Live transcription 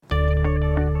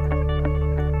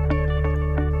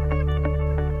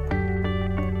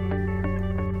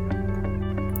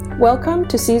Welcome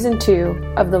to Season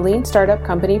 2 of the Lean Startup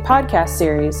Company podcast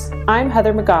series. I'm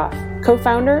Heather McGough,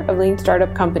 co-founder of Lean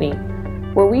Startup Company,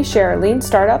 where we share lean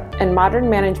startup and modern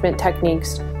management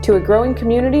techniques to a growing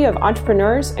community of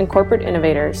entrepreneurs and corporate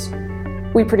innovators.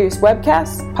 We produce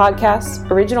webcasts, podcasts,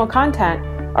 original content,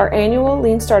 our annual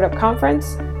Lean Startup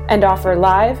Conference, and offer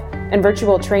live and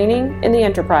virtual training in the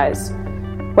enterprise.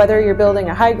 Whether you're building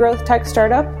a high-growth tech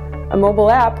startup, a mobile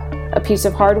app, a piece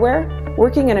of hardware,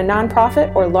 working in a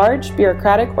nonprofit or large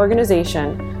bureaucratic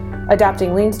organization,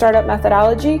 adopting lean startup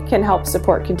methodology can help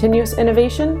support continuous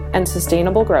innovation and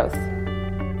sustainable growth.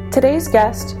 Today's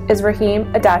guest is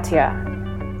Rahim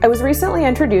Adatia. I was recently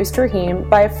introduced to Rahim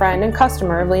by a friend and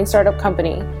customer of Lean Startup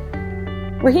Company.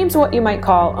 Rahim's what you might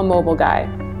call a mobile guy,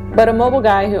 but a mobile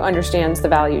guy who understands the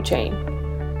value chain.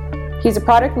 He's a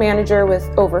product manager with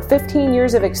over 15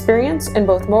 years of experience in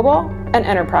both mobile and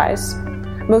enterprise.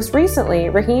 Most recently,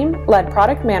 Rahim led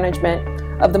product management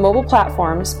of the mobile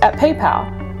platforms at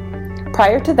PayPal.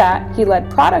 Prior to that, he led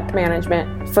product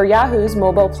management for Yahoo's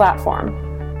mobile platform.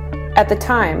 At the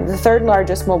time, the third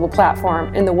largest mobile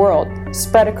platform in the world,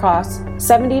 spread across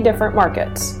 70 different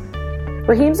markets.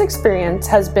 Rahim's experience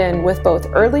has been with both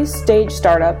early-stage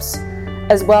startups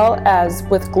as well as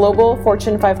with global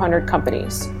Fortune 500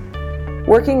 companies,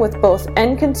 working with both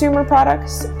end consumer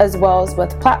products as well as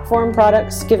with platform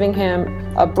products, giving him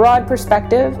a broad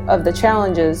perspective of the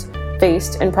challenges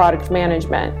faced in product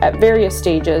management at various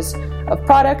stages of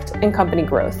product and company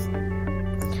growth.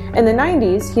 In the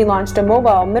 90s, he launched a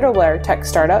mobile middleware tech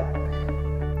startup,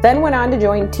 then went on to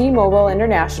join T-Mobile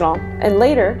International, and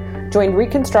later joined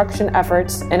reconstruction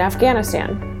efforts in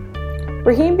Afghanistan.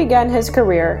 Rahim began his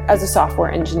career as a software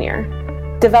engineer,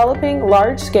 developing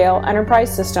large-scale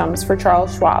enterprise systems for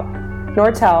Charles Schwab,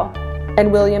 Nortel, and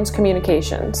Williams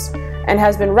Communications, and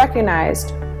has been recognized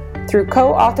through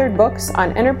co-authored books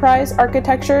on enterprise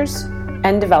architectures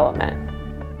and development.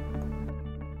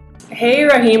 Hey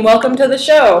Rahim, welcome to the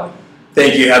show.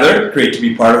 Thank you, Heather. Great to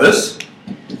be part of this.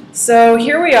 So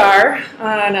here we are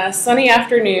on a sunny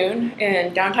afternoon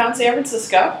in downtown San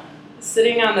Francisco,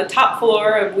 sitting on the top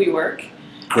floor of WeWork.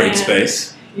 Great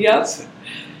space. Yep.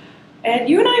 And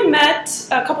you and I met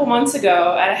a couple months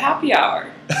ago at a happy hour.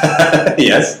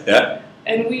 Yes, yeah.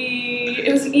 And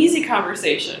it was an easy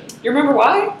conversation. You remember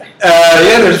why?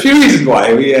 Yeah, there's a few reasons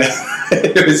why. We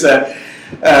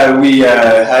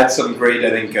had some great,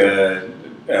 I think,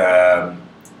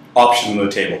 options on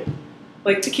the table.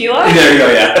 Like tequila? There you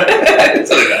go, yeah.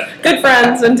 Something like that. Good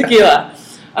friends and tequila.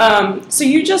 So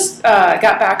you just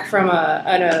got back from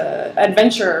an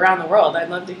adventure around the world. I'd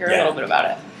love to hear a little bit about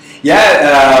it.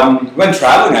 Yeah, we went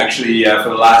traveling actually for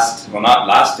the not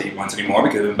last 8 months anymore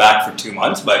because we've been back for 2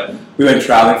 months, but we went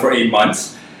traveling for 8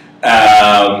 months.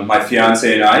 My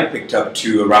fiance and I picked up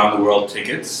 2 around the world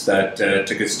tickets that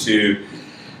took us to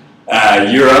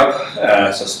Europe,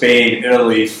 so Spain,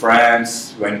 Italy,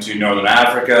 France, went to Northern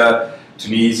Africa,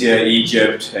 Tunisia,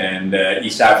 Egypt, and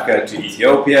East Africa to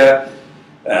Ethiopia.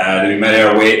 Then we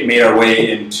made our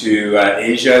way into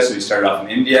Asia, so we started off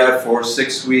in India for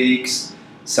 6 weeks.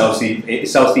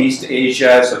 Southeast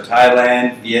Asia, so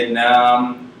Thailand,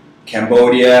 Vietnam,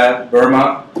 Cambodia,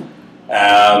 Burma,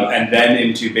 and then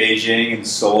into Beijing and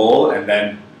Seoul, and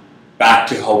then back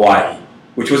to Hawaii,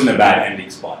 which wasn't a bad ending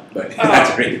spot, but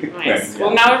that's really nice.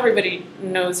 Well, now everybody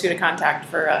knows who to contact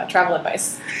for travel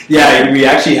advice. Yeah, we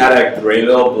actually had a great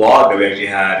little blog that we actually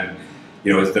had, and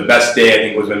it was the best day, I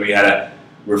think, was when we had a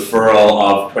referral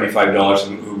of $25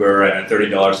 from Uber and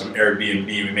 $30 from Airbnb.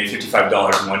 We made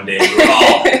 $55 in one day. We were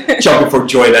all jumping for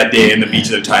joy that day in the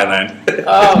beaches of Thailand.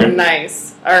 Oh,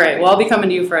 nice. All right, well, I'll be coming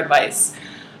to you for advice.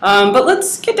 But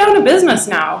let's get down to business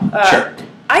now. Sure.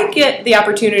 I get the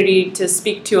opportunity to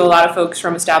speak to a lot of folks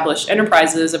from established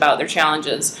enterprises about their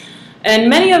challenges. And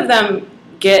many of them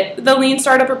get the lean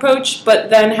startup approach,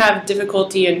 but then have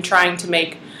difficulty in trying to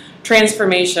make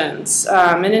transformations.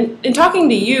 And in talking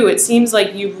to you, it seems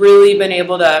like you've really been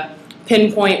able to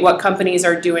pinpoint what companies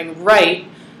are doing right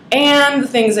and the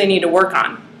things they need to work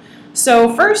on.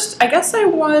 So first, I guess I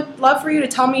would love for you to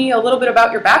tell me a little bit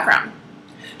about your background.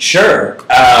 Sure.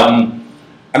 I'm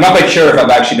not quite sure if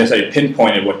I've actually necessarily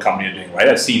pinpointed what company you're doing right.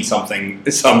 I've seen some in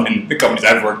the companies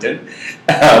I've worked in,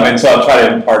 and so I'll try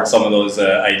to impart some of those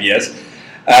ideas.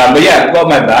 But yeah, about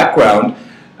my background.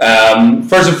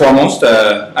 First and foremost,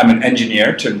 I'm an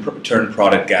engineer turned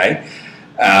product guy,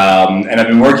 and I've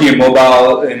been working in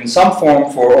mobile in some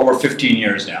form for over 15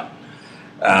 years now.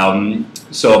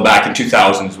 So back in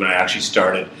 2000 is when I actually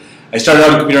started. I started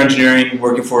out in computer engineering,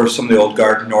 working for some of the old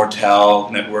guard,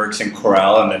 Nortel, Networks, and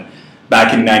Corel, and then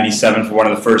back in 97 for one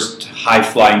of the first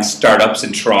high-flying startups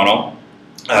in Toronto,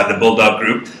 the Bulldog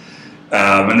Group.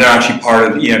 and they're actually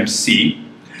part of EMC.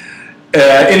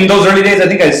 In those early days, I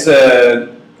think I was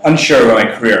unsure about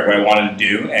my career, what I wanted to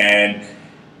do, and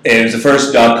it was the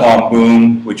first dot-com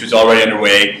boom, which was already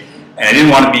underway, and I didn't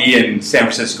want to be in San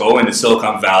Francisco in the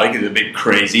Silicon Valley because it's a bit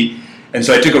crazy, and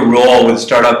so I took a role with a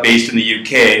startup based in the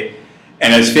UK,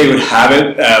 and as fate would have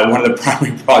it, one of the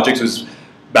primary projects was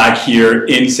back here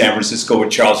in San Francisco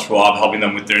with Charles Schwab, helping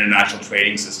them with their international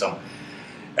trading system.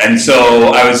 And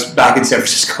so I was back in San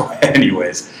Francisco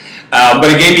anyways. But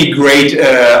it gave me great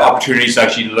opportunities to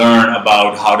actually learn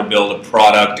about how to build a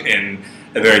product in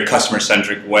a very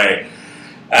customer-centric way.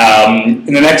 In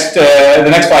the next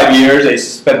 5 years, I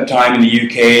spent time in the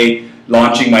UK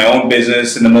launching my own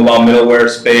business in the mobile middleware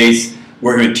space,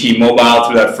 working with T-Mobile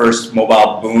through that first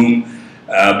mobile boom,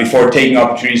 before taking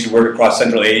opportunities to work across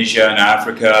Central Asia and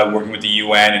Africa, working with the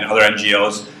UN and other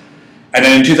NGOs. And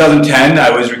then in 2010, I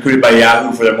was recruited by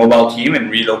Yahoo for their mobile team and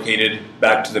relocated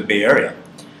back to the Bay Area.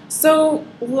 So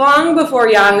long before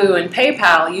Yahoo and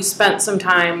PayPal, you spent some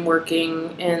time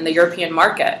working in the European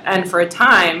market, and for a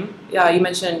time, you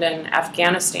mentioned in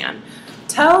Afghanistan.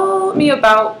 Tell me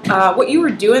about what you were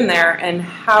doing there and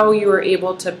how you were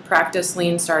able to practice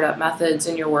lean startup methods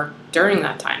in your work during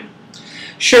that time.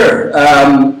 Sure.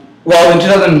 Well, in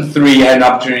 2003, I had an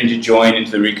opportunity to join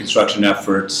into the reconstruction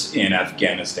efforts in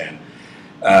Afghanistan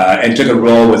and took a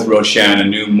role with Roshan, a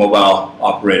new mobile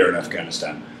operator in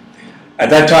Afghanistan. At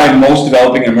that time, most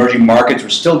developing and emerging markets were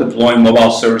still deploying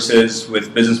mobile services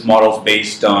with business models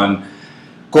based on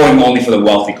going only for the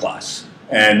wealthy class.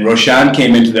 And Roshan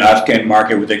came into the Afghan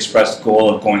market with the express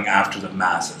goal of going after the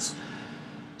masses.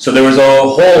 So there was a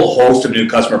whole host of new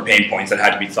customer pain points that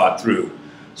had to be thought through.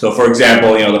 So for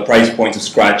example, the price points of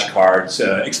scratch cards,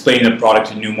 explaining the product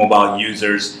to new mobile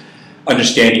users,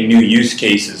 understanding new use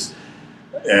cases.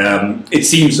 It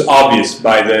seems obvious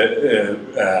but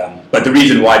the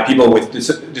reason why people with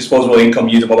disposable income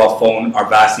use a mobile phone are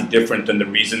vastly different than the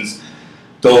reasons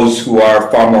those who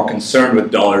are far more concerned with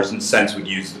dollars and cents would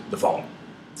use the phone.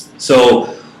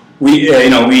 So we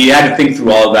had to think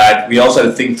through all of that. We also had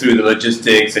to think through the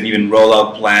logistics and even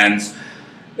rollout plans.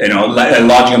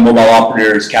 Launching a mobile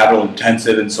operator is capital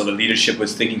intensive, and so the leadership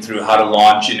was thinking through how to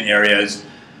launch in areas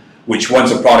which,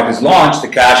 once a product is launched, the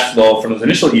cash flow from those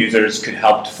initial users could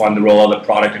help to fund the rollout of the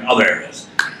product in other areas.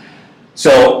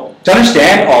 So to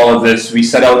understand all of this, we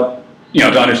set out,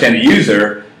 to understand the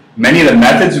user. Many of the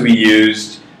methods we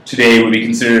used today would be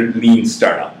considered lean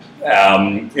startup.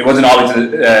 It wasn't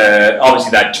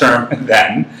obviously that term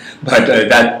then, but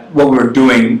that what we're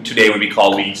doing today would be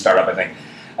called lean startup, I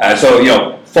think.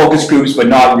 So focus groups, but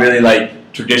not really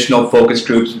like traditional focus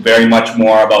groups, very much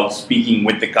more about speaking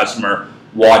with the customer,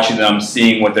 watching them,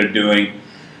 seeing what they're doing.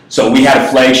 So we had a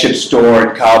flagship store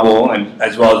in Kabul, and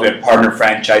as well as we had partner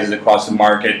franchises across the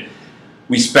market.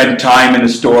 We spent time in the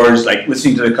stores, like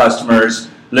listening to the customers,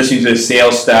 listening to the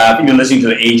sales staff, even listening to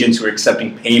the agents who were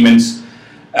accepting payments,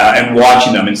 and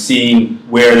watching them and seeing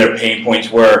where their pain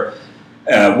points were.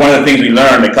 One of the things we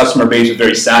learned, the customer base was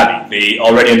very savvy. They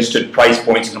already understood price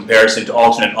points in comparison to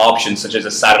alternate options such as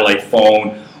a satellite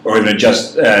phone or even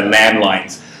just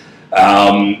landlines.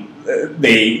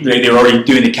 They were already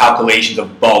doing the calculations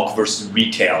of bulk versus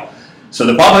retail. So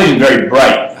the population is very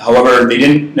bright. However, they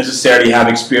didn't necessarily have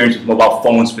experience with mobile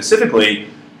phones specifically,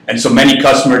 and so many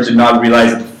customers did not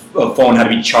realize that the phone had to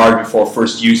be charged before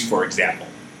first use, for example.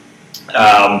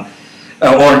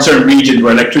 Or in certain regions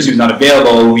where electricity was not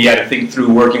available, we had to think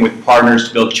through working with partners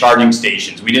to build charging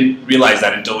stations. We didn't realize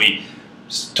that until we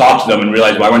talked to them and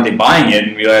realized why weren't they buying it,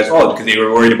 and realized, because they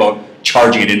were worried about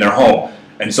charging it in their home.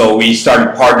 And so we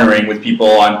started partnering with people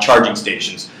on charging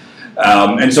stations.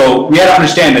 And so we had to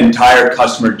understand the entire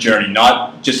customer journey,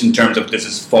 not just in terms of does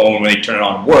this phone, when they turn it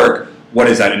on, work, what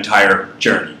is that entire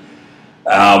journey?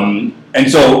 And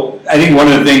so I think one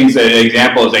of the things,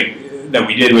 examples that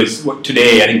we did was what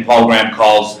today I think Paul Graham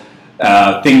calls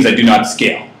things that do not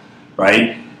scale,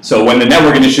 right? So when the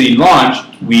network initially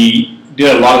launched, we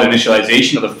did a lot of the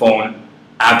initialization of the phone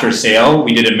after sale.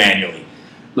 We did it manually.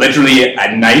 Literally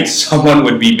at night, someone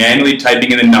would be manually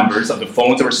typing in the numbers of the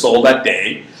phones that were sold that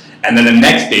day, and then the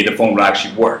next day the phone would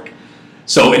actually work.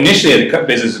 So initially, as the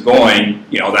business is going,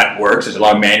 that works. There's a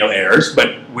lot of manual errors,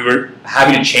 but we were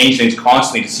having to change things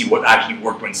constantly to see what actually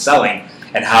worked when selling,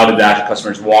 and how did the actual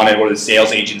customers want it, what are the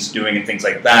sales agents doing, and things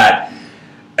like that.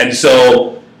 And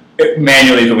so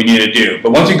manually is what we needed to do.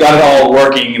 But once we got it all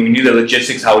working and we knew the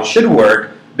logistics, how it should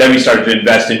work, then we started to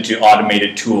invest into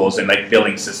automated tools and like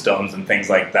billing systems and things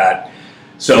like that.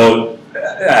 So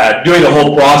during the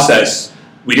whole process,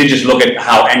 we didn't just look at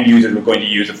how end users were going to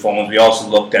use the phones. We also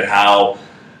looked at how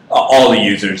all the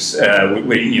users would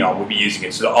be using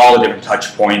it. So all the different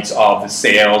touch points of the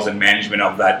sales and management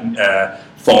of that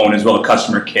phone, as well as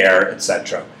customer care,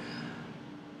 etc.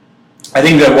 I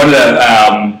think that one of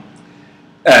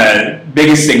the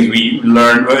biggest things we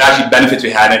learned, actually benefits we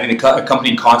had, I think the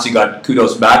company constantly got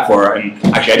kudos back for, and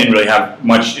actually I didn't really have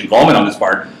much involvement on this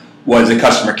part, was the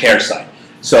customer care side.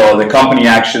 So the company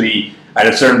actually, at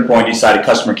a certain point, decided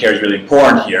customer care is really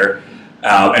important here,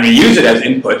 and we use it as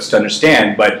inputs to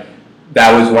understand, but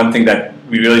that was one thing that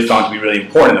we really found to be really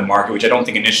important in the market, which I don't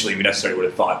think initially we necessarily would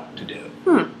have thought to do.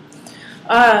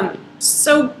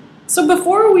 So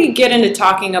before we get into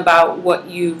talking about what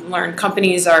you've learned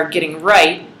companies are getting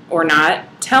right or not,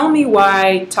 tell me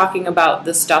why talking about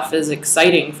this stuff is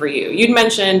exciting for you. You'd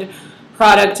mentioned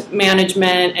product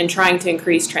management and trying to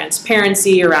increase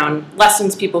transparency around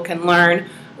lessons people can learn.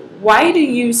 Why do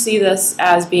you see this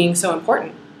as being so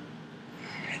important?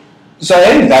 So I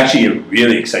think it's actually a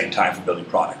really exciting time for building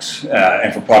products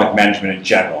and for product management in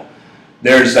general.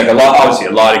 There's obviously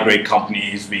a lot of great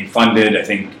companies being funded. I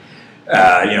think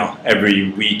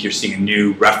every week you're seeing a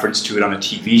new reference to it on a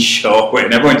TV show,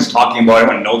 and everyone's talking about it,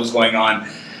 everyone knows what's going on.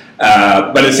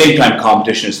 But at the same time,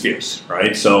 competition is fierce,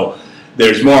 right? So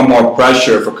there's more and more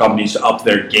pressure for companies to up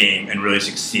their game and really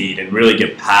succeed and really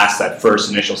get past that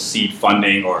first initial seed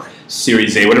funding or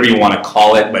Series A, whatever you want to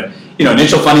call it. But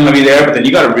initial funding might be there, but then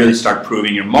you got to really start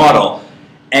proving your model.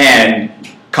 And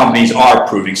certain companies are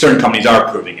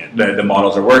proving it. The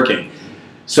models are working.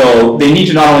 So they need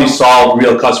to not only solve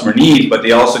real customer needs, but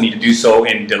they also need to do so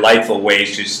in delightful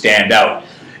ways to stand out.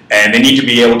 And they need to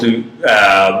be able to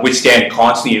withstand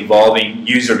constantly evolving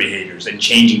user behaviors and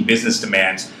changing business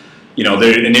demands.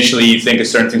 Initially you think a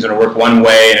certain thing's going to work one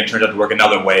way, and it turns out to work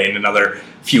another way in another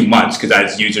few months, because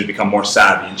as users become more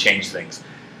savvy and change things.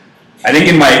 I think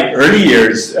in my early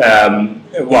years, I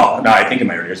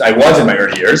was in my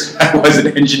early years, I was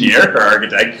an engineer or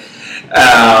architect,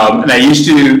 and I used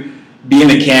to be in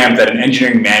the camp that an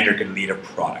engineering manager could lead a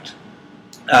product.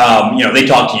 They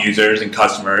talk to users and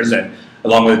customers, and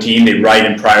along with the team, they write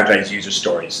and prioritize user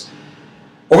stories.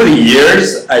 Over the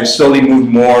years, I've slowly moved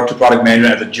more to product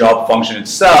management as a job function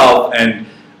itself, and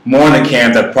more in the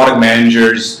camp that product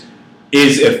managers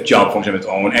is a job function of its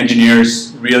own.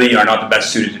 Engineers really are not the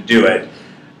best suited to do it.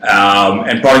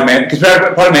 And product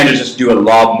managers just do a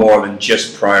lot more than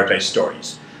just prioritize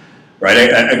stories. Right?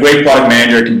 A great product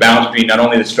manager can balance between not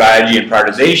only the strategy and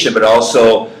prioritization, but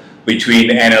also between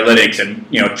the analytics and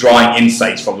drawing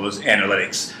insights from those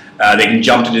analytics. They can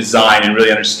jump to design and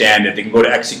really understand it. They can go to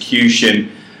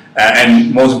execution,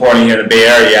 and most importantly here in the Bay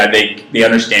Area, they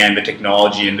understand the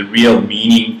technology and the real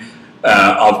meaning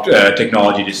of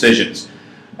technology decisions.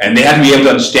 And they have to be able to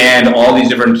understand all these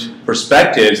different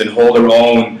perspectives and hold their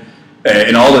own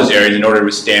in all those areas in order to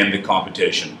withstand the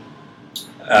competition.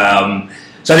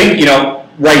 So I think,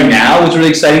 right now what's really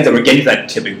exciting is that we're getting to that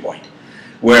tipping point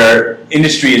where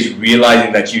industry is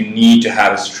realizing that you need to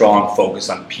have a strong focus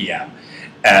on PM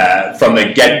from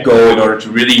the get-go in order to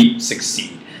really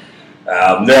succeed.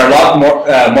 There are a lot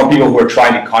more people who are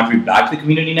trying to contribute back to the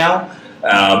community now,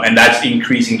 and that's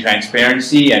increasing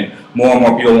transparency, and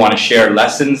more people want to share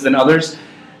lessons than others,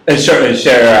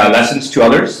 share lessons to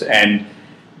others, and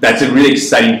that's a really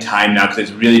exciting time now because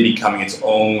it's really becoming its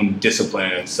own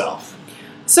discipline in itself.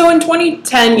 So in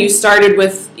 2010, you started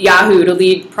with Yahoo to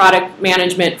lead product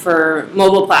management for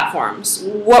mobile platforms.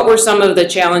 What were some of the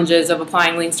challenges of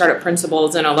applying lean startup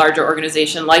principles in a larger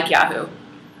organization like Yahoo?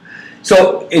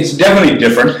 So it's definitely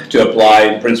different to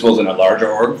apply principles in a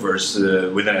larger org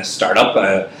versus within a startup.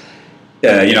 I'm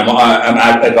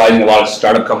advising a lot of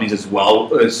startup companies as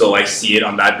well, so I see it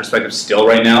on that perspective still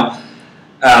right now.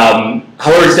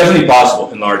 However, it's definitely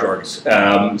possible in large orgs,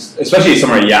 especially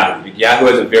somewhere like Yahoo. Yahoo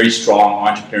has a very strong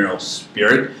entrepreneurial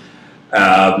spirit,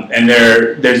 and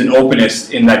there's an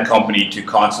openness in that company to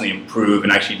constantly improve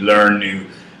and actually learn new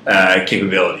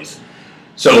capabilities.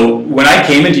 So when I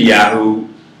came into Yahoo,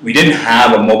 we didn't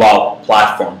have a mobile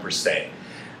platform per se.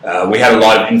 We had a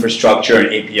lot of infrastructure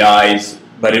and APIs,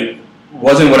 but it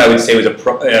wasn't what I would say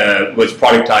was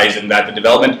productized, in that the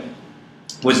development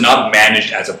was not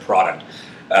managed as a product.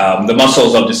 The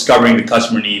muscles of discovering the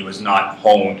customer need was not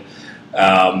honed,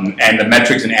 and the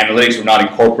metrics and analytics were not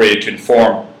incorporated to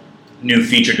inform new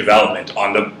feature development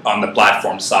on the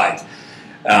platform side.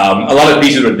 A lot of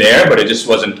pieces were there, but it just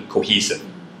wasn't cohesive.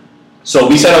 So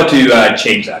we set out to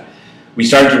change that. We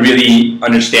started to really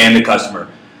understand the customer.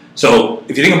 So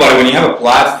if you think about it, when you have a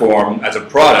platform as a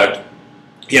product,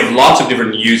 you have lots of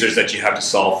different users that you have to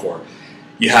solve for.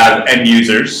 You have end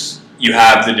users, you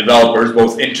have the developers,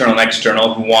 both internal and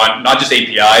external, who want not just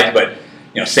APIs, but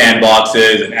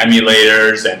sandboxes and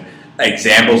emulators and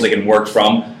examples they can work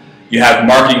from. You have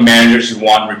marketing managers who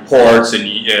want reports, and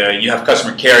you have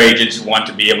customer care agents who want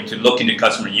to be able to look into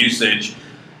customer usage.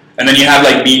 And then you have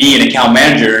like BD and account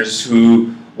managers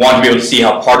who want to be able to see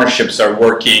how partnerships are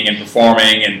working and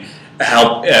performing and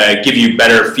help give you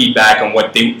better feedback on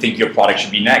what they think your product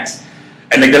should be next.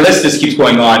 And like the list just keeps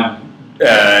going on,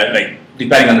 like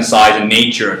depending on the size and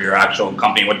nature of your actual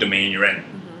company, what domain you're in.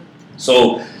 Mm-hmm.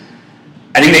 So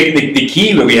I think the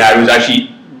key that we had was actually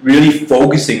really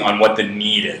focusing on what the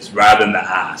need is rather than the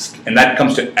ask. And that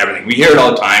comes to everything. We hear it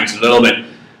all the time. It's a little bit,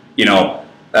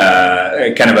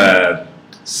 kind of a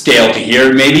stale to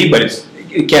hear maybe, but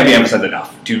it can't be emphasized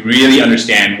enough to really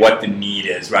understand what the need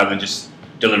is rather than just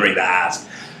delivering the ask.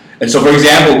 And so, for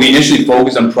example, we initially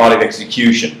focused on product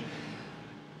execution.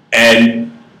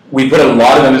 And we put a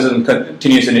lot of emphasis on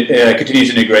continuous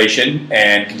integration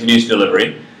and continuous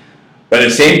delivery. But at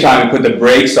the same time, we put the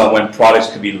brakes on when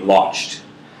products could be launched.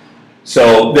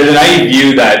 So there's an naive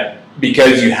view that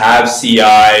because you have CI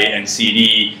and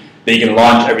CD, they can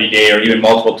launch every day or even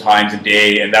multiple times a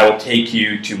day, and that will take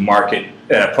you to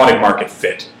product market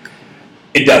fit.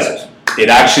 It doesn't. It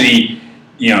actually,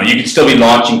 you can still be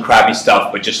launching crappy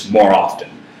stuff, but just more often.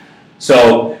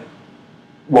 So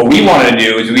what we wanted to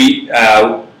do is we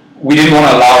didn't want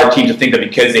to allow our team to think that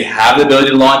because they have the ability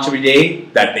to launch every day,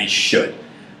 that they should.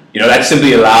 That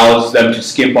simply allows them to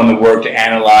skimp on the work to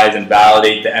analyze and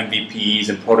validate the MVPs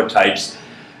and prototypes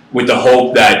with the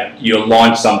hope that you'll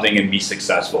launch something and be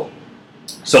successful.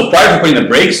 So prior to putting the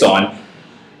brakes on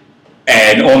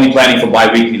and only planning for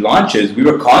bi-weekly launches, we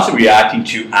were constantly reacting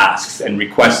to asks and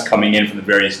requests coming in from the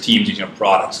various teams using our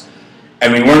products.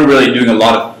 And we weren't really doing a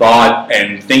lot of thought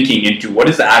and thinking into what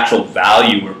is the actual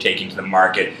value we're taking to the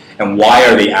market and why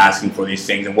are they asking for these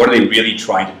things and what are they really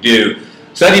trying to do.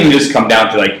 So that didn't just come down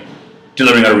to like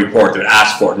delivering a report they would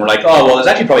ask for it. And we're like, oh, well, there's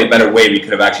actually probably a better way we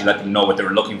could have actually let them know what they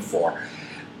were looking for.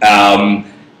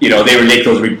 They would make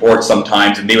those reports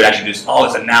sometimes and they would actually do all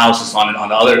this analysis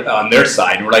on their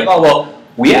side. And we're like, oh, well,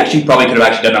 we actually probably could have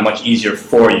actually done that much easier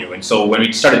for you. And so when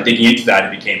we started digging into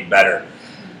that, it became better.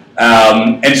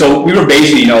 And so we were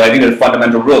basically, I think there's a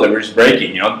fundamental rule that we're just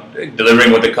breaking,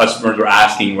 delivering what the customers were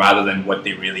asking rather than what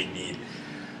they really need.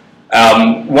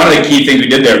 One of the key things we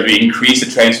did there was we increased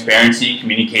the transparency,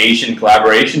 communication,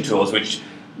 collaboration tools, which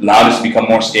allowed us to become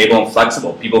more stable and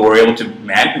flexible. People were able to,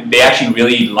 they actually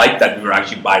really liked that we were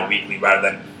actually bi-weekly rather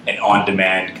than an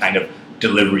on-demand kind of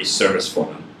delivery service for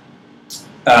them.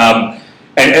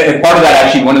 And part of that,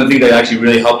 actually, one of the things that actually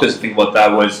really helped us think about that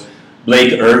was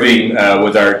Blake Irving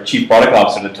was our chief product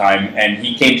officer at the time, and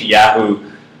he came to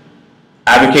Yahoo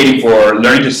advocating for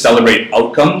learning to celebrate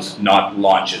outcomes, not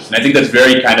launches. And I think that's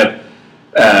very kind of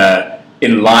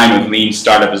in line with lean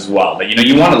startup as well. That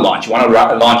you want to launch,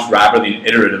 launch rapidly and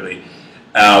iteratively.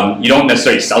 You don't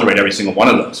necessarily celebrate every single one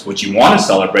of those. What you want to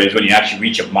celebrate is when you actually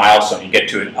reach a milestone, you get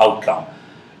to an outcome.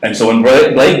 And so when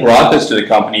Blake brought this to the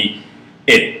company,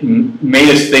 it made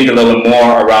us think a little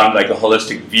more around like a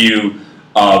holistic view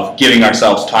of giving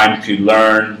ourselves time to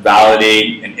learn,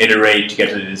 validate, and iterate to get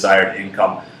to the desired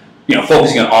income.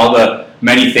 Focusing on all the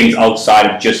many things outside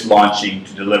of just launching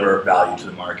to deliver value to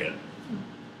the market.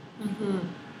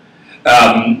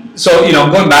 Mm-hmm. So,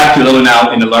 going back to a little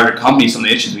now in the larger company, some of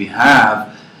the issues we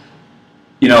have,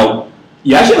 you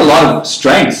actually have a lot of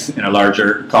strengths in a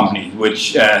larger company,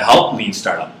 which help lean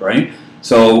startup, right?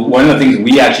 So one of the things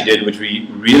we actually did, which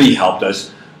really helped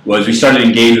us, was we started to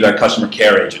engage with our customer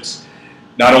care agents.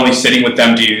 Not only sitting with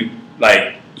them to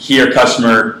hear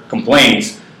customer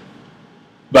complaints,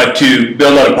 but to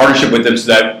build out a partnership with them so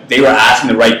that they were asking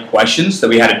the right questions, so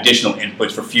we had additional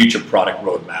inputs for future product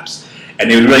roadmaps.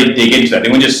 And they would really dig into that. They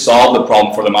wouldn't just solve the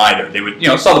problem for them either. They would,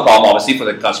 solve the problem obviously for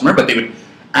the customer, but they would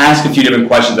ask a few different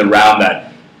questions around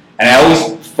that. And I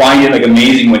always find it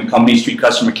amazing when companies treat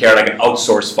customer care like an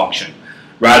outsourced function,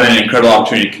 rather than an incredible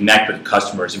opportunity to connect with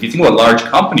customers. If you think about large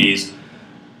companies,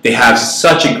 they have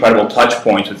such incredible touch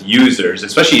points with users,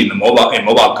 especially in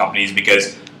mobile companies,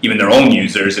 because even their own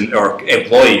users or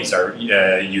employees are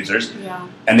users,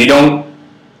 and they don't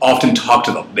often talk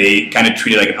to them. They kind of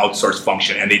treat it like an outsourced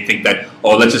function, and they think that,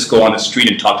 let's just go on the street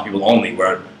and talk to people only,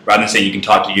 rather than saying you can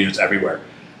talk to users everywhere.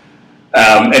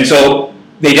 And so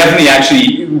they definitely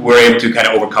actually were able to kind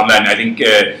of overcome that, and I think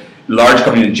large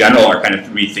companies in general are kind of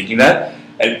rethinking that.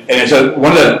 And so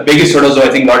one of the biggest hurdles that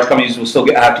I think large companies will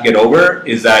still have to get over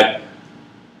is that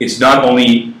it's not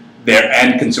only their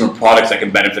end consumer products that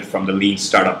can benefit from the lean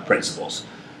startup principles.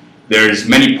 There's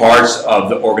many parts of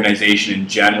the organization in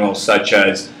general, such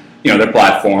as their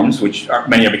platforms, which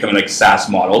many are becoming like SaaS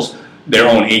models, their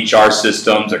own HR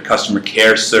systems, their customer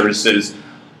care services.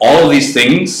 All of these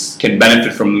things can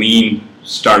benefit from lean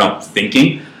startup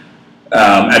thinking.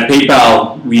 At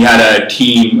PayPal, we had a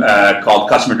team called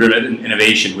Customer Driven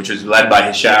Innovation, which was led by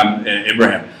Hisham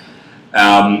Ibrahim.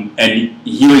 And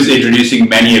he was introducing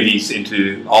many of these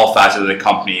into all facets of the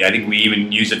company. I think we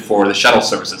even used it for the shuttle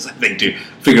services, I think, to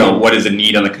figure out what is the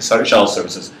need on the shuttle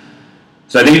services.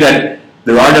 So I think that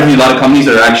there are definitely a lot of companies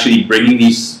that are actually bringing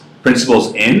these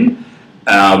principles in.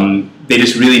 They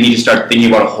just really need to start thinking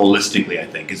about it holistically, I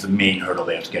think, is the main hurdle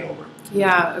they have to get over.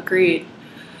 Yeah, agreed.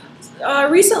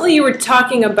 Recently you were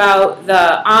talking about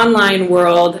the online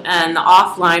world and the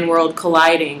offline world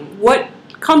colliding. What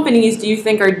companies do you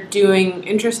think are doing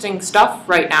interesting stuff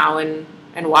right now, and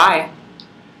why?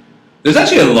 There's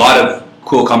actually a lot of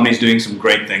cool companies doing some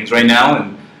great things right now,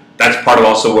 and that's part of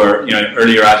also where,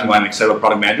 earlier asking why I'm excited about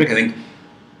product management. I think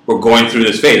we're going through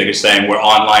this phase, like you're saying, where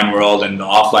online world and the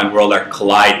offline world are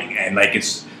colliding, and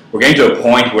we're getting to a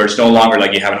point where it's no longer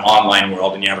like you have an online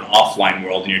world and you have an offline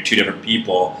world and you're two different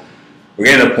people. We're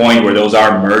getting to a point where those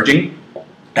are merging.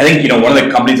 I think one of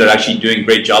the companies that are actually doing a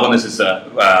great job on this is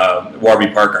Warby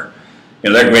Parker.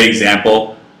 They're a great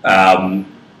example.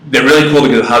 They're really cool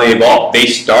because of how they evolved. They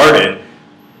started,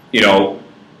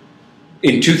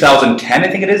 in 2010, I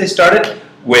think it is. They started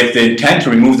with the intent to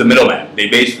remove the middleman.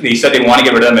 They said they want to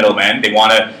get rid of the middleman. They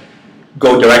want to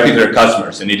go directly to their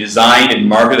customers, and they designed and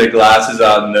marketed their glasses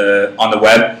on the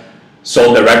web,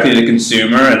 sold directly to the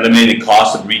consumer, and eliminated the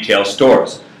cost of retail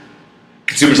stores.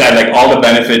 Consumers had all the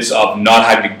benefits of not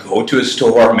having to go to a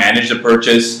store, manage the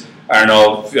purchase. I don't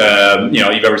know if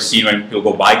you've ever seen when people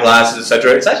go buy glasses,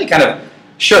 etc. It's actually kind of,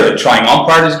 sure, the trying on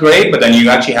part is great, but then you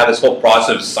actually have this whole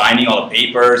process of signing all the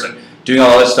papers and doing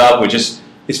all this stuff, which is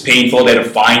painful. They had to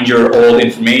find your old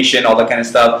information, all that kind of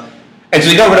stuff. And so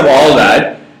they got rid of all of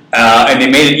that, and they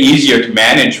made it easier to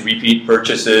manage repeat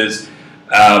purchases.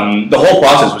 The whole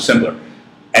process was simpler.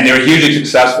 And they were hugely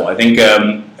successful. I think,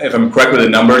 if I'm correct with the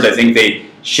numbers, I think they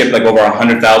shipped over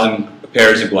 100,000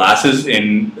 pairs of glasses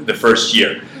in the first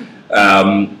year.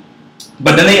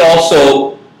 But then they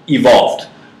also evolved,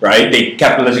 right? They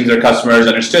kept listening to their customers,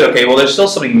 understood, okay, well, there's still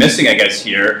something missing, I guess,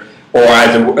 here, or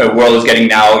as the world is getting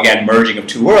now, again, merging of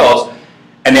two worlds.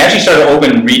 And they actually started to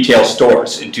open retail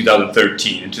stores in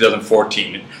 2013 and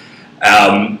 2014.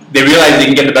 They realized they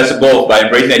can get the best of both by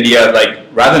embracing the idea of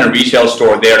rather than a retail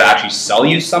store there to actually sell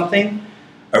you something,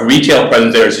 a retail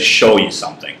presence there is to show you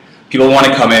something. People want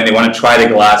to come in, they want to try the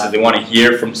glasses, they want to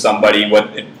hear from somebody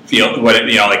what they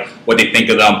think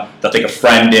of them. They'll take a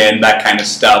friend in, that kind of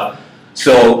stuff.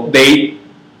 So they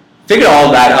figured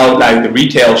all that out, like the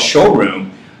retail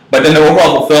showroom, but then the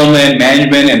overall fulfillment,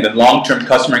 management, and the long-term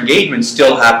customer engagement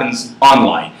still happens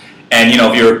online. And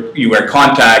if you wear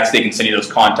contacts, they can send you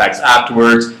those contacts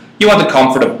afterwards. You want the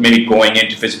comfort of maybe going in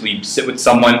to physically sit with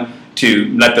someone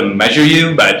to let them measure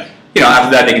you, but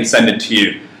after that they can send it to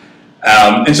you.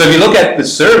 And so if you look at the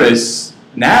service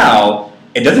now,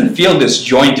 it doesn't feel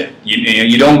disjointed.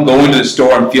 You don't go into the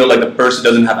store and feel like the person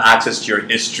doesn't have access to your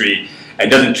history. It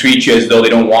doesn't treat you as though they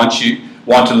don't want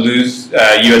to lose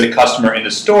you as a customer in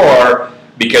the store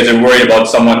because they're worried about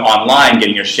someone online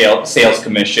getting your sales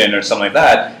commission or something like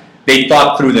that. They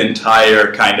thought through the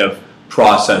entire kind of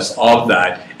process of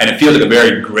that, and it feels like a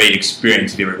very great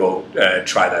experience if you ever go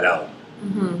try that out.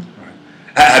 Mm-hmm. Right.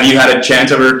 Have you had a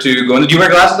chance ever to go in? Do you wear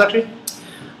glasses actually?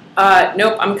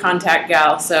 Nope, I'm a contact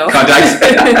gal, so. Contacts?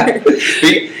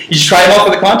 You should try them out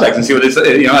with the contacts and see what they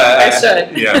say. I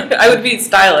should. Yeah. I would be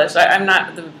stylish. I'm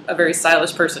not a very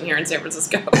stylish person here in San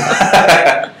Francisco.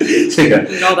 Well, it's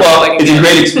a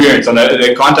great experience on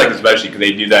the contacts, especially because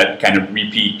they do that kind of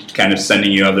repeat, kind of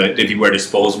sending you if you wear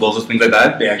disposables or things like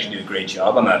that. They actually do a great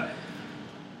job on that.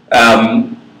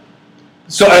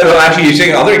 So actually, you're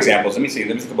saying other examples. Let me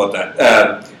think about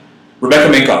that.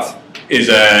 Rebecca Minkoff is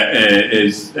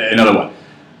another one.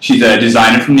 She's a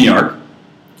designer from New York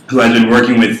who has been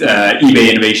working with eBay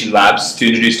Innovation Labs to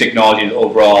introduce technology to the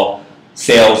overall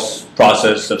sales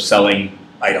process of selling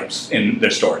items in their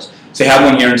stores. So they have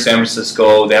one here in San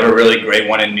Francisco. They have a really great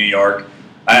one in New York.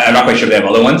 I'm not quite sure if they have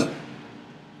other ones.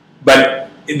 But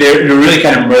they're really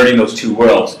kind of merging those two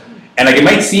worlds. And it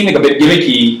might seem like a bit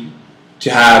gimmicky to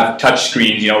have touch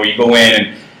screens, where you go in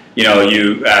and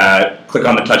you click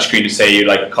on the touch screen to say you'd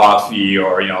like a coffee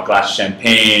or a glass of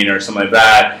champagne or something like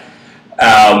that.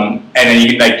 And then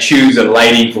you can choose a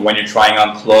lighting for when you're trying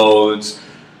on clothes.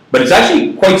 But it's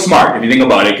actually quite smart if you think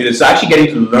about it, because it's actually getting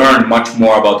to learn much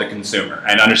more about the consumer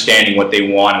and understanding what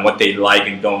they want and what they like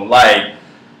and don't like.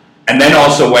 And then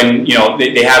also when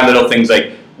they have little things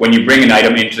like when you bring an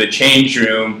item into the change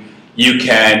room, you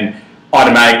can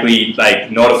automatically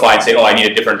notify and say, oh, I need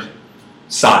a different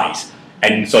size.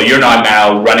 And so you're not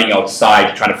now running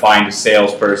outside trying to find a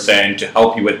salesperson to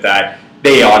help you with that.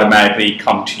 they automatically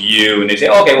come to you and they say,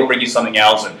 okay, we'll bring you something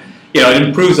else, and it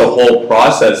improves the whole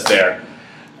process there.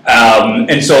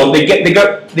 And so they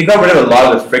got rid of a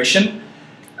lot of the friction,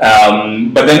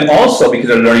 but then also because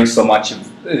they're learning so much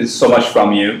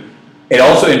from you, it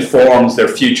also informs their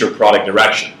future product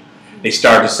direction. They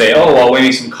start to say, oh, well,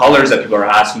 maybe some colors that people are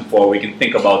asking for, we can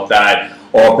think about that.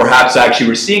 Or perhaps actually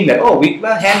we're seeing that,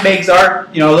 handbags are,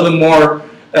 a little bit more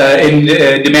in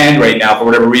demand right now for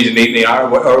whatever reason they are,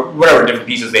 or whatever different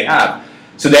pieces they have.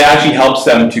 So that actually helps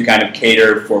them to kind of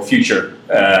cater for future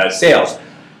sales.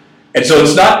 And so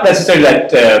it's not necessarily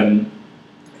that,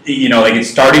 like it's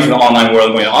starting from the online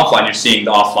world going to offline, you're seeing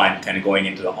the offline kind of going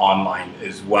into the online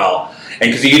as well.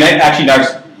 And because you actually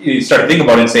now you start to think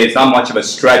about it and say it's not much of a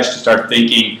stretch to start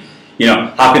thinking,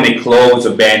 how can they close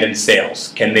abandoned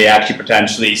sales? Can they actually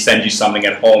potentially send you something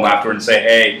at home after and say,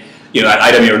 hey, that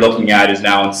item you're looking at is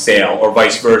now on sale, or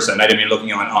vice versa. An item you're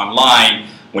looking on online,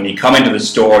 when you come into the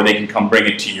store, they can come bring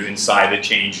it to you inside the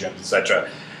change rooms, etc.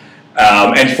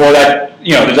 And for that,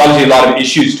 there's obviously a lot of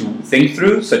issues to think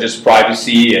through, such as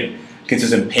privacy and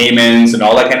consistent payments and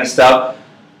all that kind of stuff.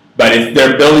 But if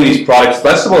they're building these products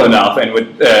flexible enough and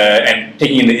and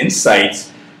taking in the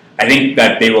insights, I think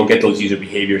that they will get those user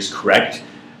behaviors correct.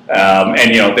 I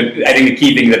think the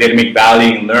key thing is that they have to make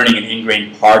valuing and learning an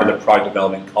ingrained part of the product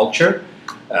development culture.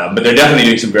 But they're definitely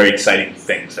doing some very exciting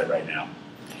things right now.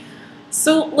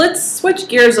 So let's switch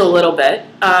gears a little bit.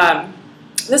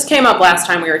 This came up last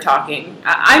time we were talking.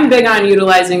 I'm big on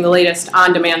utilizing the latest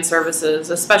on-demand services,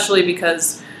 especially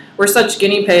because we're such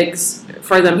guinea pigs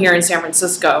for them here in San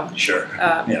Francisco. Sure.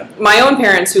 My own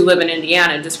parents who live in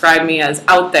Indiana describe me as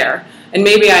out there, and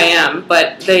maybe I am,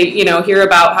 but they, hear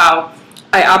about how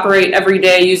I operate every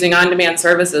day using on-demand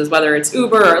services, whether it's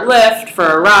Uber or Lyft for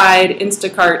a ride,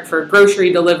 Instacart for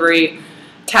grocery delivery,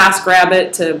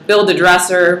 TaskRabbit to build a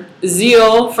dresser,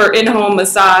 Zeal for in-home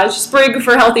massage, Sprig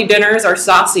for healthy dinners, or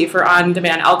Saucy for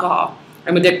on-demand alcohol.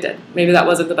 I'm addicted. Maybe that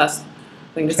wasn't the best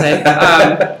thing to say.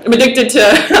 I'm addicted to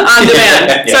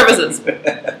on-demand services.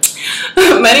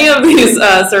 Many of these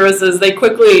services, they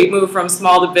quickly move from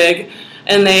small to big,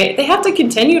 and they have to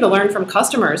continue to learn from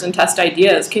customers and test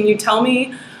ideas. Can you tell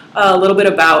me a little bit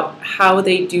about how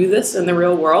they do this in the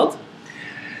real world?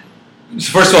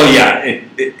 So first of all,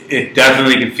 it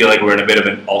definitely can feel like we're in a bit of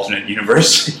an alternate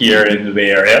universe here in the Bay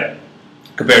Area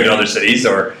compared to other cities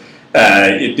or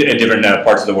in different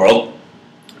parts of the world.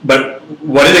 But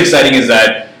what is exciting is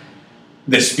that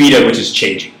the speed at which it's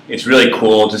changing. It's really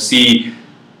cool to see,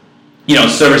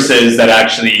 services that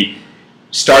actually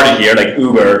started here, like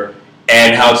Uber,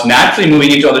 and how it's naturally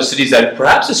moving into other cities that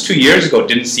perhaps just 2 years ago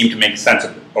didn't seem to make sense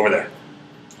over there.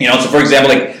 So for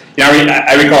example,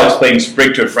 I recall explaining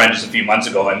Sprig to a friend just a few months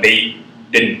ago, and they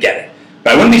didn't get it.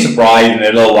 But I wouldn't be surprised in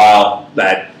a little while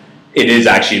that it is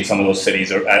actually in some of those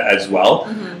cities as well.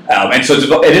 Mm-hmm. And so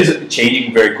it is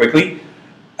changing very quickly.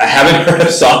 I haven't heard of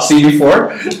Saucy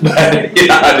before, but I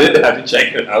have to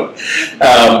check it out.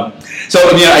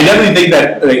 I definitely think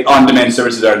that on-demand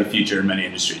services are the future in many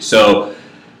industries. So,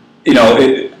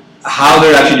 how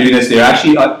they're actually doing this, they're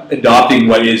actually adopting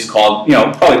what is called,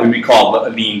 probably would be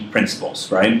called lean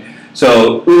principles, right?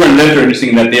 So Uber and Lyft are interesting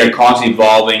in that they are constantly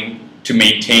evolving to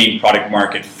maintain product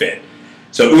market fit.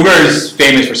 So Uber is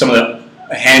famous for some of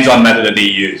the hands-on method that they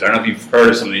use. I don't know if you've heard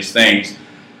of some of these things.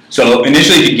 So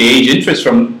initially, to gauge interest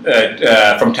from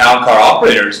town car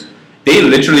operators, they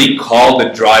literally called the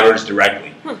drivers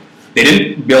directly. They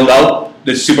didn't build out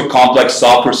this super complex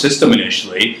software system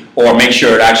initially, or make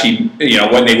sure it actually,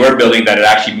 when they were building that it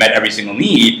actually met every single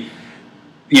need,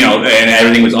 and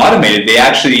everything was automated. They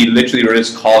actually literally were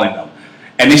just calling them.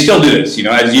 And they still do this,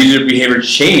 as user behavior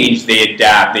change, they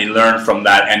adapt, they learn from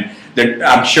that, and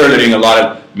I'm sure they're doing a lot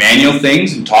of manual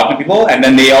things and talking to people, and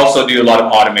then they also do a lot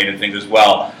of automated things as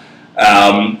well.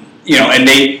 And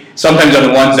they sometimes are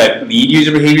the ones that lead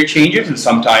user behavior changes, and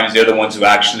sometimes they're the ones who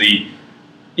actually,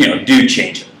 do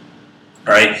change it.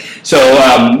 All right. So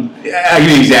I'll give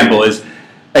you an example.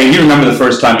 You remember the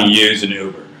first time you used an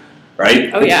Uber, right?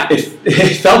 Oh yeah.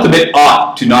 It felt a bit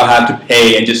odd to not have to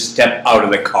pay and just step out of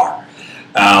the car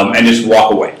and just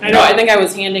walk away. I know. I think I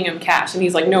was handing him cash, and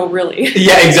he's like, "No, really."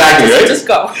 Yeah, exactly. Right. Just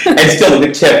go. And still,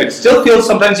 the tip. It still feels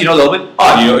sometimes a little bit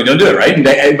odd. You don't do it right,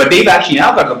 but they've actually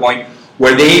now got to the point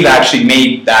where they've actually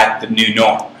made that the new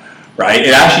norm, right?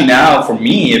 It actually now, for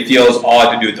me, it feels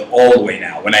odd to do it the old way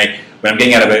now. When I'm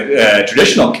getting out of a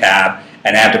traditional cab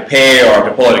and I have to pay or I have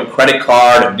to pull out a credit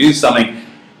card and do something,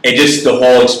 the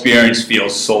whole experience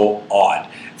feels so odd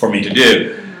for me to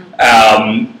do.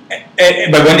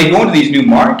 But when they go into these new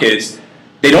markets,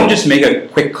 they don't just make a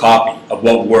quick copy of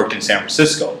what worked in San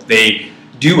Francisco. They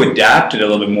do adapt it a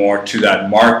little bit more to that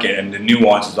market and the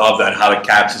nuances of that, how the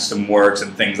cab system works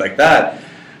and things like that.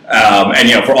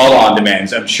 And for all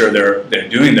on-demands, I'm sure they're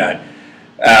doing that.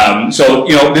 So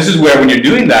this is where when you're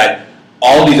doing that,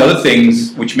 all these other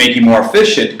things which make you more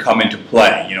efficient come into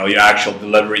play. Your actual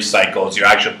delivery cycles, your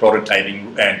actual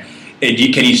prototyping, and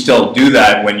can you still do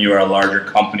that when you're a larger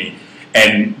company?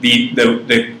 And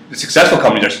the successful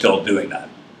companies are still doing that,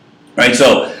 right?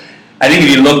 So I think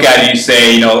if you look at it, you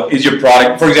say, is your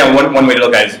product, for example, one way to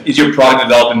look at it is your product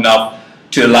developed enough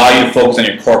to allow you to focus on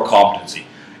your core competency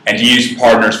and to use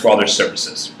partners for other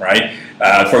services, right?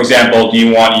 For example, do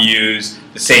you want to use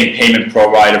the same payment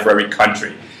provider for every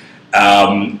country?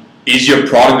 Is your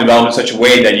product developed in such a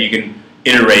way that you can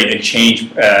iterate and change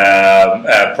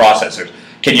processors?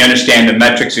 Can you understand the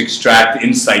metrics to extract the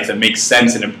insights that make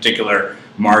sense in a particular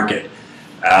market?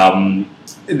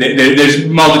 There's a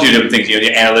multitude of different things.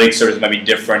 The analytics services might be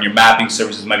different, your mapping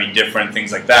services might be different,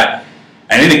 things like that.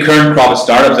 And I think the current crop of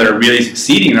startups that are really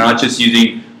succeeding are not just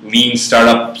using lean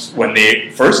startups when they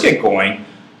first get going,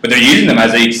 but they're using them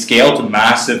as they scale to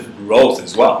massive growth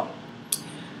as well.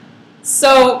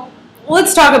 So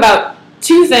let's talk about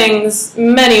two things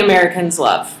many Americans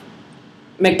love: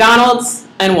 McDonald's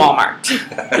and Walmart.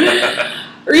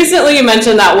 Recently you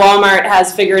mentioned that Walmart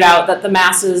has figured out that the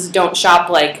masses don't shop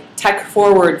like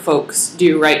tech-forward folks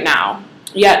do right now,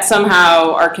 yet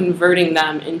somehow are converting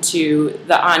them into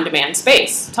the on-demand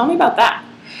space. Tell me about that.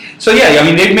 So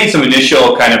they've made some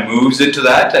initial kind of moves into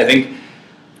that. I think,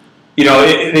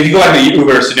 if you go back to the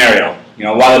Uber scenario,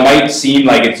 while it might seem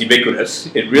like it's ubiquitous,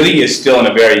 it really is still in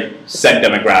a very set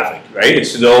demographic, right?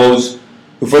 It's those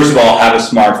who, first of all, have a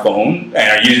smartphone and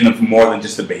are using them for more than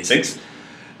just the basics,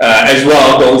 as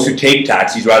well those who take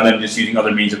taxis rather than just using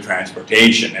other means of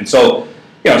transportation. And so,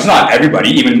 it's not everybody.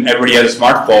 Even everybody has a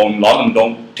smartphone. A lot of them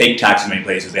don't take taxis in many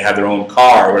places. They have their own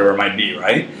car or whatever it might be,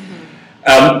 right?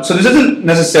 Mm-hmm. So this isn't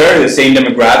necessarily the same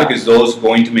demographic as those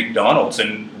going to McDonald's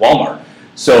and Walmart.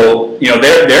 So,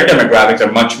 their demographics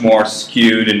are much more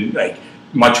skewed and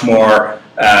much more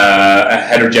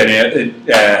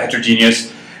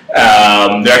heterogeneous.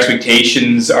 Their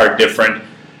expectations are different.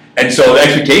 And so the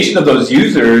expectations of those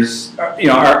users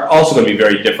are also going to be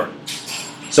very different.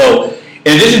 So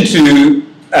in addition to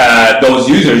those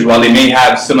users, while they may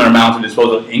have similar amounts of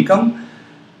disposable income,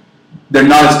 they're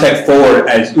not as tech forward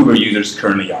as Uber users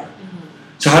currently are.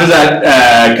 So how does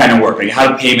that kind of work?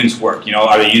 How do payments work?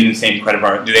 Are they using the same credit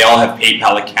card? Do they all have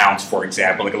PayPal accounts, for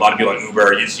example? A lot of people at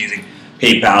Uber are just using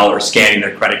PayPal or scanning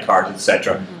their credit cards,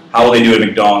 etc. Mm-hmm. How will they do it at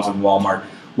McDonald's and Walmart?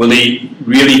 Will they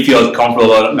really feel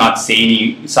comfortable about not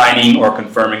signing or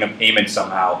confirming a payment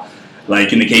somehow?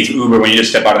 Like in the case of Uber, when you just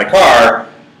step out of the car,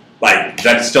 does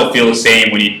that still feel the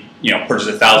same when you purchase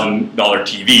a $1,000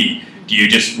 TV? Do you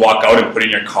just walk out and put it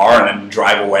in your car and then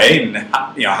drive away? And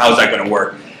how's that going to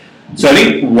work? So I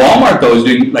think Walmart, though, is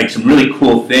doing some really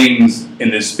cool things in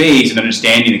this space and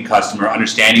understanding the customer,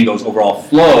 understanding those overall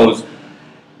flows,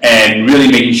 and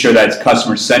really making sure that it's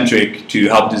customer-centric to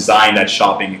help design that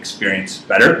shopping experience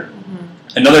better.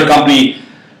 Mm-hmm. Another company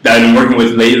that I've been working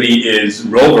with lately is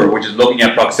Rover, which is looking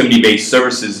at proximity-based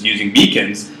services using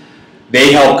beacons.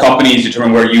 They help companies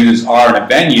determine where users are in a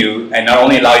venue and not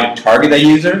only allow you to target that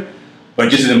user, but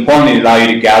just as importantly, allow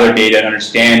you to gather data and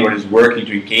understand what is working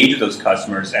to engage with those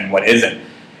customers and what isn't.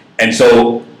 And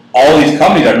so all these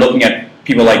companies are looking at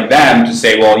people like them to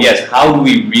say, well, yes, how do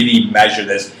we really measure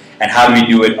this? And how do we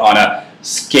do it on a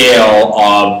scale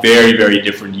of very, very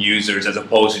different users as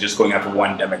opposed to just going after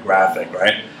one demographic,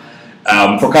 right?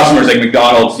 For customers like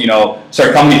McDonald's,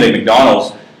 companies like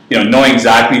McDonald's, knowing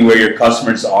exactly where your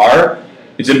customers are,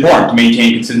 it's important to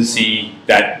maintain consistency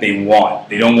that they want.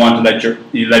 They don't want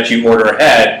to let you order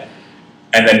ahead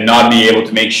and then not be able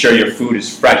to make sure your food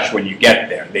is fresh when you get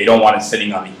there. They don't want it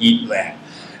sitting on the heat lamp.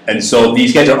 And so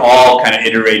these guys are all kind of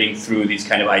iterating through these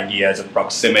kind of ideas of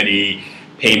proximity,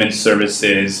 payment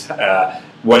services,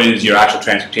 what is your actual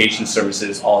transportation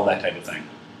services, all of that type of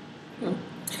thing.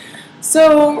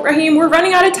 So, Rahim, we're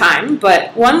running out of time,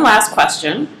 but one last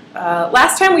question.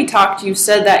 Last time we talked, you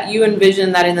said that you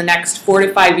envision that in the next 4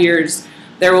 to 5 years,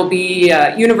 there will be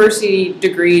university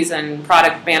degrees in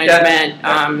product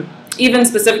management, even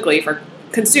specifically for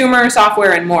consumer,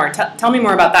 software, and more. Tell me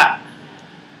more about that.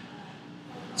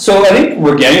 So I think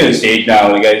we're getting to the stage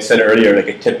now, like I said earlier, like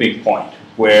a tipping point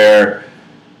where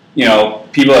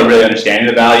people are really understanding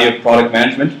the value of product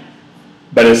management,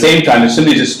 but at the same time, there's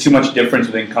simply just too much difference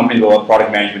within companies about what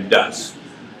product management does.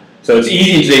 So it's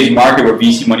easy in today's market where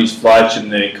VC money's flush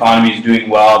and the economy is doing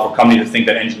well for companies to think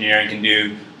that engineering can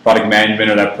do product management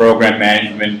or that program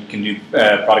management can do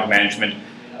product management.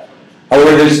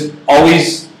 However, there's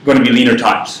always going to be leaner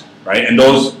times, right? And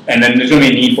then there's going to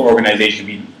be a need for organizations to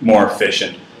be more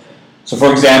efficient. So,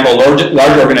 for example,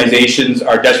 large organizations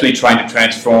are desperately trying to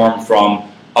transform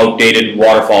from outdated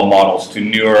waterfall models to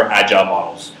newer agile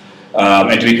models,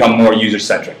 and to become more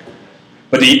user-centric.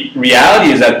 But the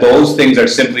reality is that those things are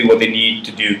simply what they need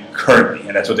to do currently,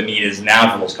 and that's what the need is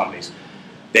now for those companies.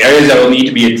 The areas that will need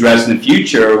to be addressed in the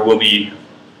future will be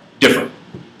different,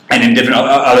 and in different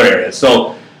other areas.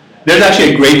 So there's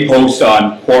actually a great post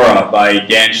on Quora by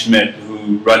Dan Schmidt,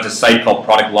 who runs a site called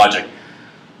Product Logic,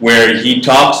 where he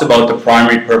talks about the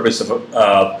primary purpose of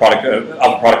a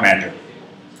product manager.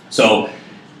 So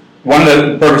one of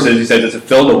the purposes, he says, is to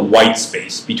fill the white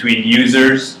space between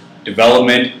users,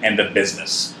 development, and the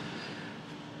business.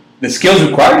 The skills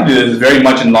required to do this is very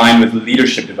much in line with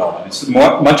leadership development. It's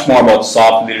much more about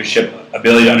soft leadership,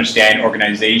 ability to understand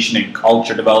organization and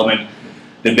culture development,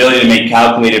 the ability to make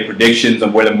calculated predictions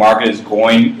of where the market is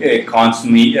going to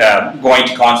constantly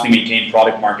maintain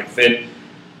product market fit.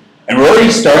 And we're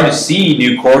already starting to see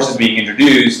new courses being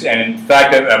introduced. And in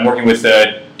fact, I'm working with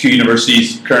 2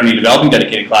 universities currently developing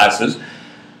dedicated classes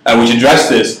which address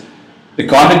this. The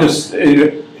content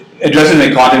addressing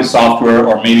the content of software,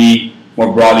 or maybe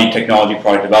more broadly technology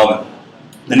product development.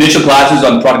 The initial classes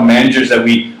on product managers that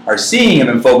we are seeing have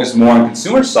been focused more on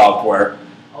consumer software,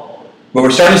 but we're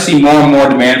starting to see more and more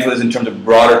demand for this in terms of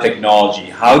broader technology.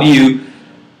 How do you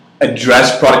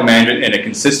address product management in a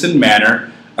consistent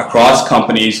manner across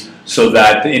companies so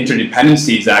that the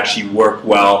interdependencies actually work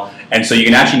well, and so you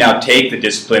can actually now take the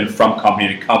discipline from company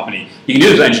to company. You can do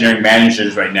this with engineering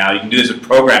managers right now. You can do this with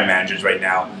program managers right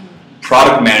now.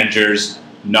 Product managers,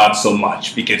 not so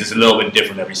much, because it's a little bit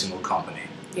different every single company.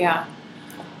 Yeah.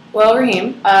 Well,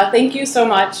 Rahim, thank you so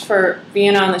much for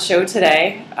being on the show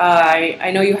today.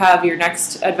 I know you have your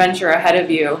next adventure ahead of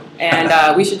you,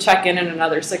 and we should check in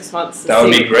another 6 months. That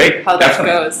would be great. How that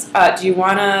goes. Do you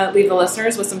want to leave the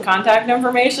listeners with some contact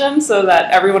information so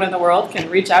that everyone in the world can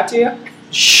reach out to you?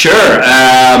 Sure.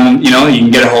 You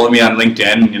can get a hold of me on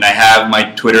LinkedIn, and I have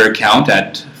my Twitter account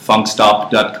at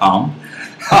funkstop.com.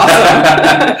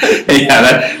 Awesome.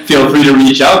 Feel free to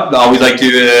reach out. I always like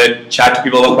to chat to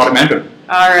people about product management.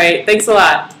 All right. Thanks a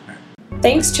lot.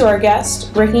 Thanks to our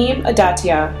guest, Rahim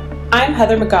Adatia. I'm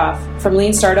Heather McGough from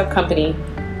Lean Startup Company.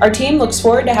 Our team looks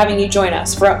forward to having you join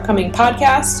us for upcoming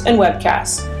podcasts and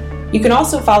webcasts. You can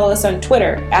also follow us on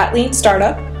Twitter at Lean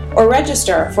Startup, or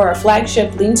register for our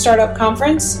flagship Lean Startup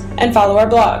conference and follow our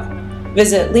blog.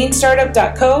 Visit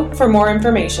leanstartup.co for more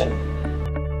information.